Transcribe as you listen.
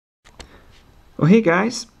Well, hey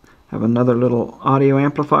guys, I have another little audio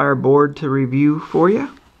amplifier board to review for you.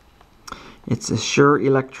 It's a Shure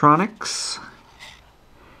Electronics.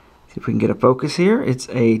 See if we can get a focus here. It's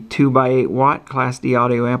a 2x8 watt Class D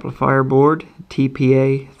audio amplifier board,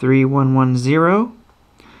 TPA3110.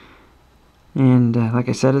 And like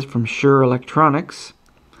I said, it's from Shure Electronics.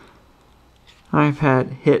 I've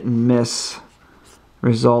had hit and miss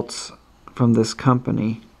results from this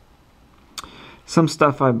company. Some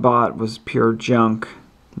stuff I bought was pure junk,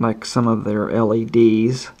 like some of their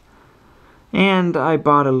LEDs. And I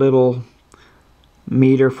bought a little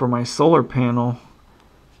meter for my solar panel,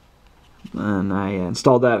 and I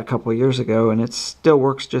installed that a couple years ago, and it still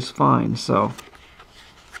works just fine. So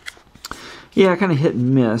yeah, kind of hit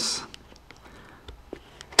and miss.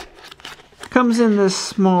 Comes in this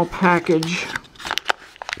small package.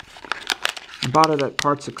 I bought it at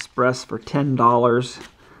Parts Express for $10.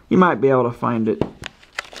 You might be able to find it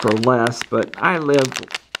for less, but I live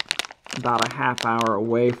about a half hour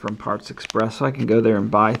away from Parts Express, so I can go there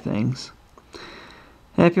and buy things.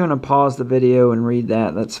 And if you want to pause the video and read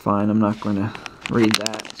that, that's fine. I'm not going to read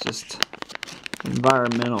that. It's just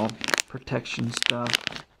environmental protection stuff.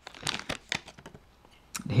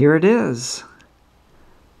 Here it is.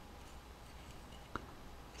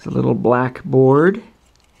 It's a little black board.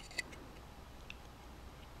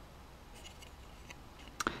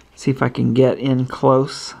 See if I can get in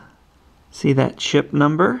close. See that chip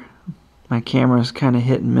number? My camera's kind of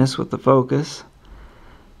hit and miss with the focus.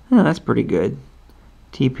 Oh, that's pretty good.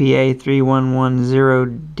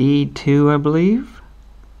 TPA3110D2, I believe.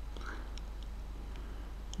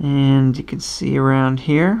 And you can see around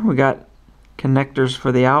here we got connectors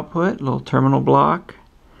for the output, little terminal block.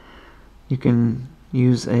 You can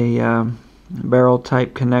use a barrel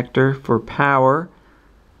type connector for power,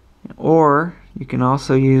 or you can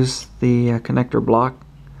also use the connector block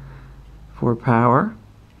for power.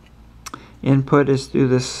 Input is through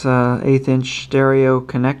this 1/8 inch stereo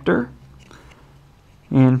connector,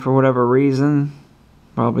 and for whatever reason,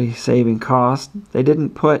 probably saving cost, they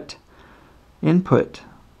didn't put input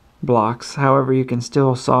blocks. However, you can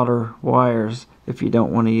still solder wires if you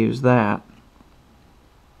don't want to use that.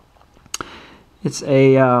 It's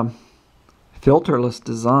a filterless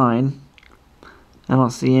design. I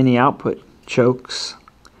don't see any output chokes,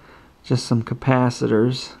 just some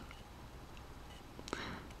capacitors.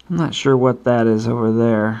 I'm not sure what that is over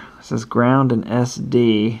there. It says ground and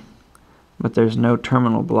SD, but there's no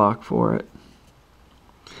terminal block for it.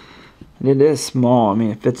 And it is small. I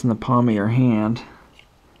mean, it fits in the palm of your hand.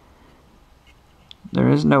 There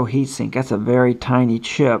is no heatsink. That's a very tiny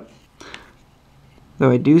chip.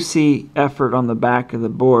 Though I do see effort on the back of the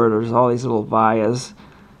board. There's all these little vias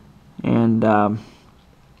and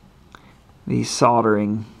these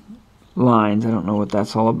soldering lines. I don't know what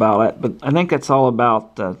that's all about, but I think that's all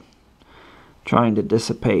about trying to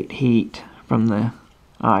dissipate heat from the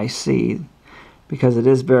IC, because it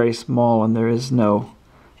is very small and there is no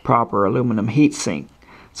proper aluminum heatsink.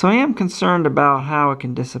 So I am concerned about how it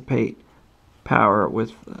can dissipate power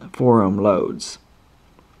with 4 ohm loads.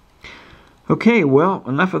 Okay, well,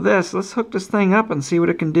 enough of this. Let's hook this thing up and see what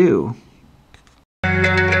it can do.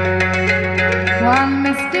 One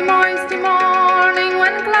misty, moisty morning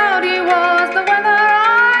when cloudy was the weather,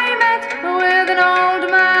 I met with an old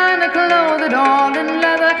man clothed all in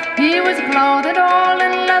leather. He was clothed all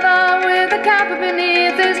in leather with a cap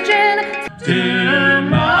beneath his chin. To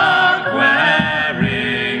mark where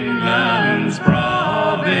England's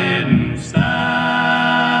province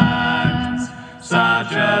stands,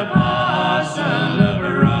 such a parcel of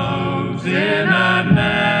roads in a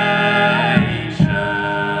nation.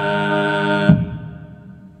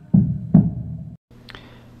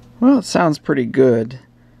 Well, it sounds pretty good.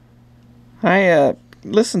 I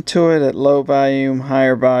listened to it at low volume,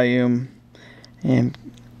 higher volume, and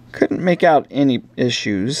couldn't make out any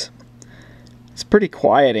issues. It's a pretty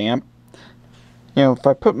quiet amp. You know, if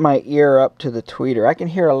I put my ear up to the tweeter, I can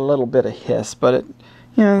hear a little bit of hiss, but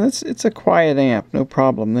it's a quiet amp, no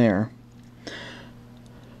problem there.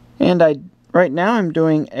 And right now I'm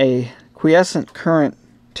doing a quiescent current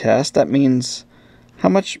test. That means how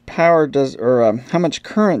much power does, or how much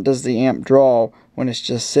current does the amp draw when it's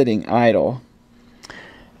just sitting idle?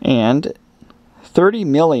 And 30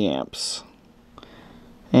 milliamps.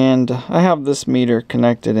 And I have this meter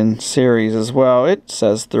connected in series as well. It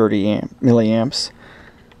says 30 milliamps.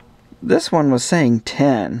 This one was saying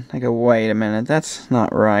 10. I go, wait a minute, that's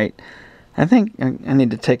not right. I think I need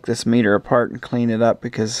to take this meter apart and clean it up,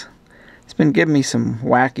 because it's been giving me some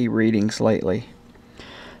wacky readings lately.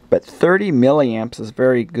 But 30 milliamps is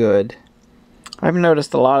very good. I've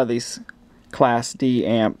noticed a lot of these Class D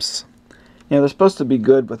amps You know, they're supposed to be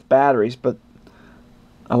good with batteries, but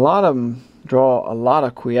a lot of them draw a lot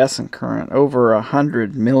of quiescent current, over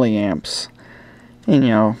 100 milliamps. And, you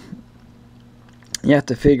know, you have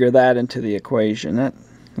to figure that into the equation.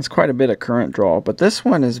 That's quite a bit of current draw, but this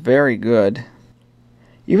one is very good.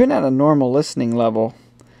 Even at a normal listening level,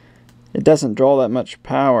 it doesn't draw that much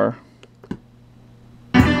power.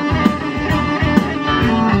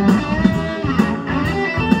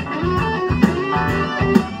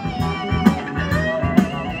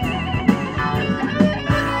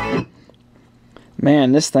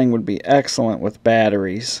 Man, this thing would be excellent with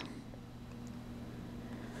batteries.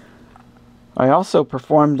 I also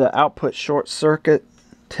performed an output short circuit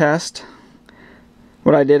test.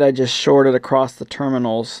 What I did, I just shorted across the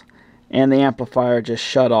terminals and the amplifier just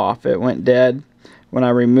shut off. It went dead. When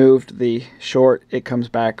I removed the short, it comes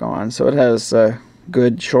back on. So it has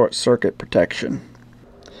good short circuit protection.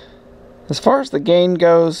 As far as the gain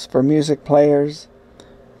goes for music players,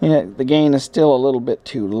 the gain is still a little bit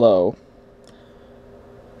too low.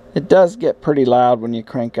 It does get pretty loud when you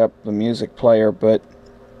crank up the music player, but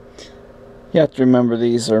you have to remember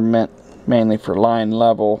these are meant mainly for line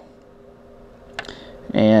level,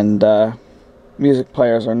 and music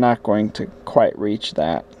players are not going to quite reach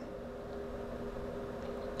that.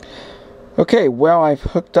 Okay, well, I've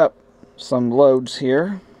hooked up some loads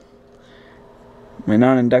here. My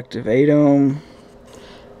non-inductive 8 ohm.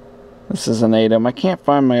 This is an 8 ohm. I can't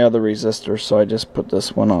find my other resistor, so I just put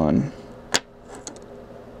this one on.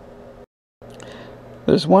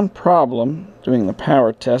 There's one problem doing the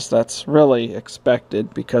power test that's really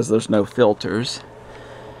expected because there's no filters,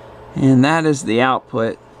 and that is the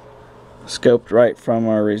output scoped right from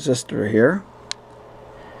our resistor here,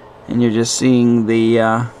 and you're just seeing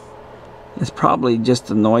the it's probably just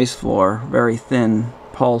a noise floor, very thin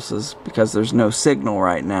pulses because there's no signal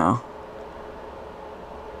right now.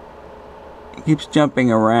 It keeps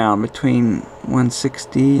jumping around between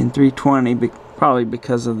 160 and 320, probably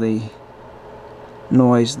because of the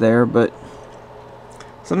noise there, but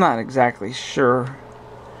so I'm not exactly sure.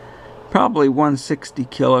 Probably 160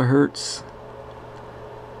 kilohertz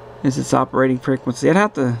is its operating frequency. I'd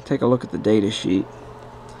have to take a look at the data sheet.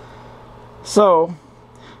 So,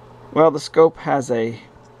 well, the scope has a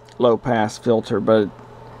low pass filter, but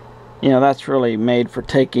that's really made for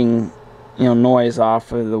taking noise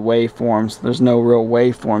off of the waveforms. There's no real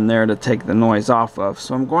waveform there to take the noise off of,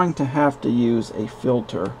 so I'm going to have to use a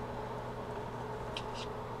filter.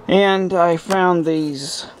 And I found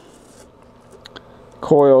these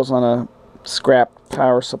coils on a scrap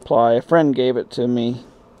power supply. A friend gave it to me.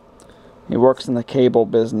 He works in the cable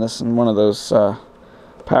business, and one of those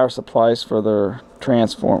power supplies for their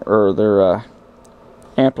transform or their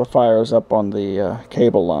amplifiers up on the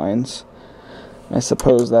cable lines. I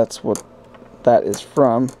suppose that's what that is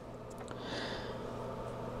from.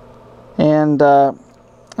 And I'll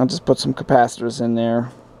just put some capacitors in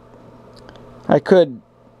there. I could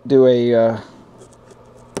do a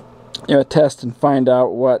test and find out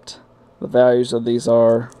what the values of these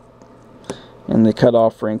are and the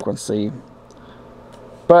cutoff frequency,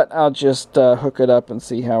 but I'll just hook it up and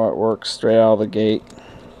see how it works straight out of the gate.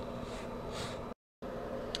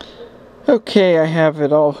 Okay, I have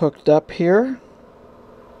it all hooked up here.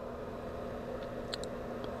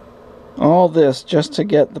 All this just to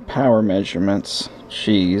get the power measurements.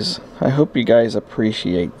 Jeez, I hope you guys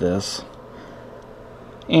appreciate this.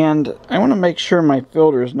 And I want to make sure my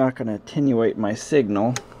filter is not going to attenuate my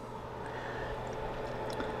signal.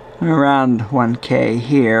 Around 1K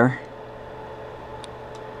here.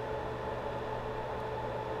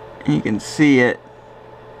 And you can see it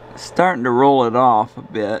starting to roll it off a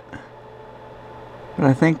bit. But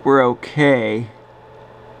I think we're okay.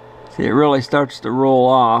 See, it really starts to roll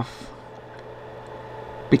off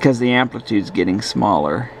because the amplitude's getting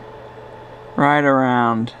smaller. Right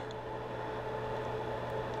around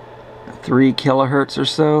 3 kilohertz or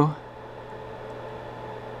so,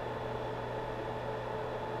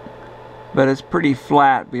 but it's pretty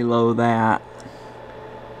flat below that.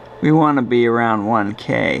 We want to be around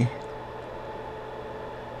 1K.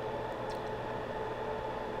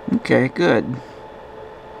 Okay, good.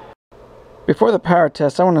 Before the power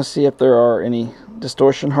test, I want to see if there are any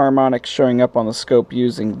distortion harmonics showing up on the scope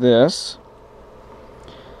using this.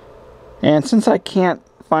 And since I can't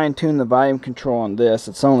fine-tune the volume control on this,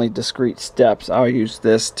 it's only discrete steps, I'll use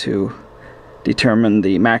this to determine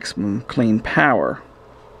the maximum clean power.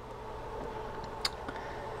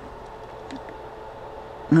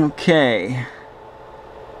 Okay.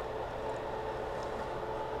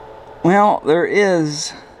 Well, there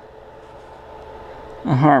is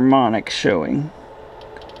a harmonic showing.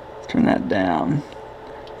 Let's turn that down.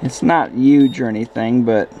 It's not huge or anything,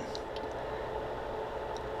 but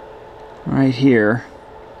right here,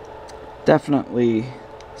 definitely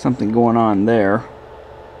something going on there.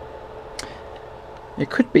 It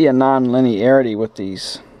could be a non-linearity with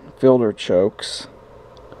these filter chokes.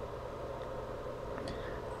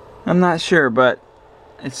 I'm not sure, but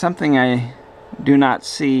it's something I do not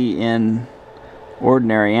see in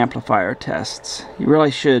ordinary amplifier tests. You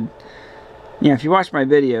really should, if you watch my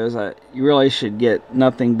videos, you really should get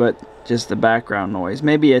nothing but just the background noise.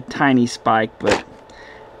 Maybe a tiny spike, but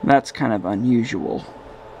that's kind of unusual.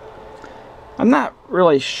 I'm not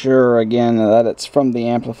really sure, again, that it's from the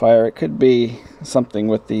amplifier. It could be something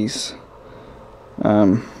with these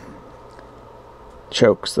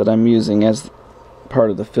chokes that I'm using as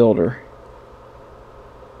part of the filter.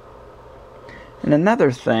 And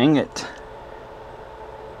another thing, it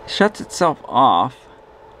shuts itself off.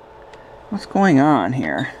 What's going on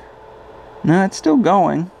here? No, it's still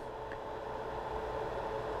going.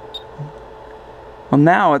 Well,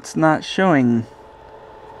 now it's not showing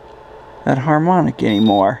that harmonic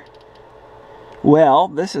anymore. Well,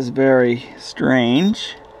 this is very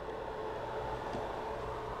strange.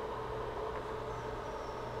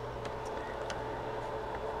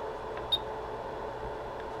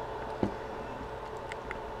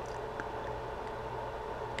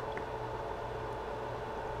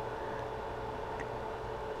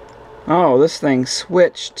 Oh, this thing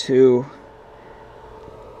switched to...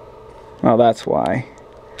 Well, that's why.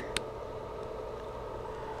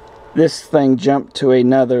 This thing jumped to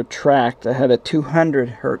another track that had a 200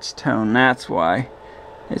 hertz tone. That's why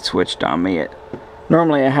it switched on me.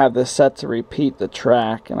 Normally I have this set to repeat the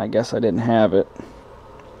track, and I guess I didn't have it.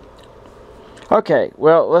 Okay,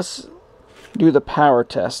 well, let's do the power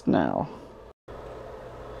test now.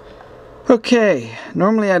 Okay,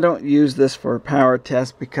 normally I don't use this for a power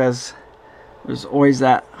test because there's always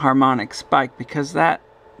that harmonic spike, because that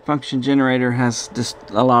function generator has just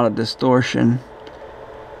a lot of distortion.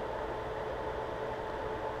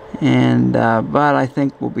 And but I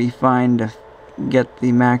think we'll be fine to get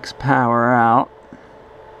the max power out.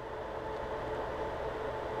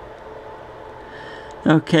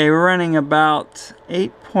 Okay, we're running about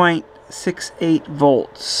 8.68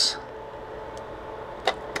 volts.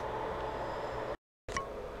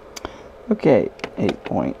 Okay,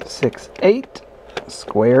 8.68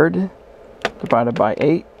 squared divided by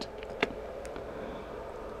 8,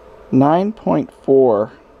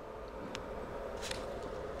 9.4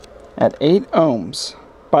 at 8 ohms.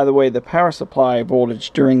 By the way, the power supply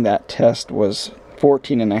voltage during that test was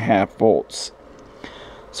 14.5 volts.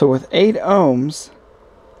 So with 8 ohms,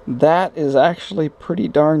 that is actually pretty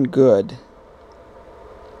darn good.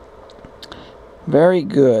 Very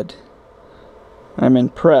good. I'm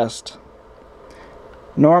impressed.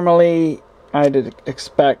 Normally, I'd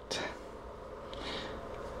expect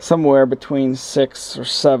somewhere between 6 or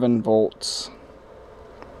 7 volts.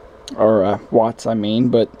 Or watts, I mean,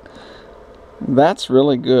 but that's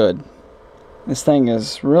really good. This thing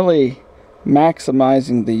is really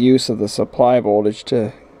maximizing the use of the supply voltage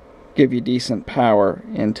to give you decent power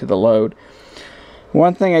into the load.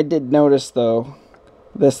 One thing I did notice though,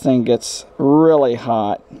 this thing gets really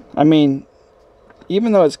hot. I mean,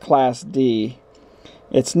 even though it's class D,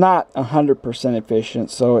 it's not 100%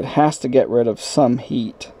 efficient, so it has to get rid of some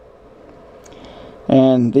heat.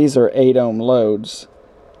 And these are 8 ohm loads.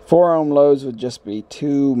 4 ohm loads would just be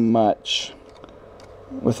too much.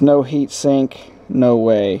 With no heat sink, no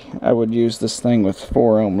way. I would use this thing with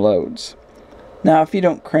 4 ohm loads. Now, if you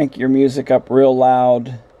don't crank your music up real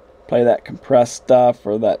loud, play that compressed stuff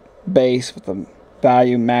or that bass with the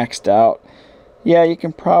volume maxed out, yeah, you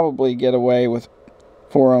can probably get away with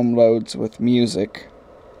 4 ohm loads with music.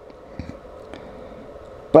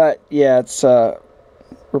 But yeah, it's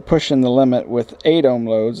we're pushing the limit with 8 ohm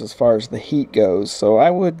loads as far as the heat goes, so I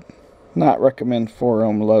would not recommend 4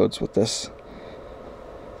 ohm loads with this.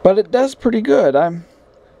 But it does pretty good. I'm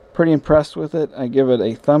pretty impressed with it. I give it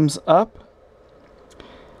a thumbs up.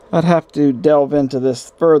 I'd have to delve into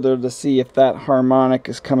this further to see if that harmonic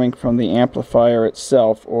is coming from the amplifier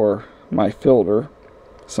itself or my filter.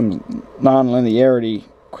 Some non-linearity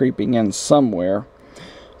creeping in somewhere.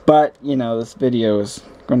 But, you know, this video is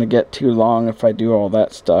going to get too long if I do all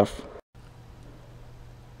that stuff.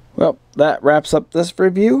 Well, that wraps up this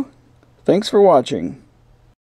review. Thanks for watching.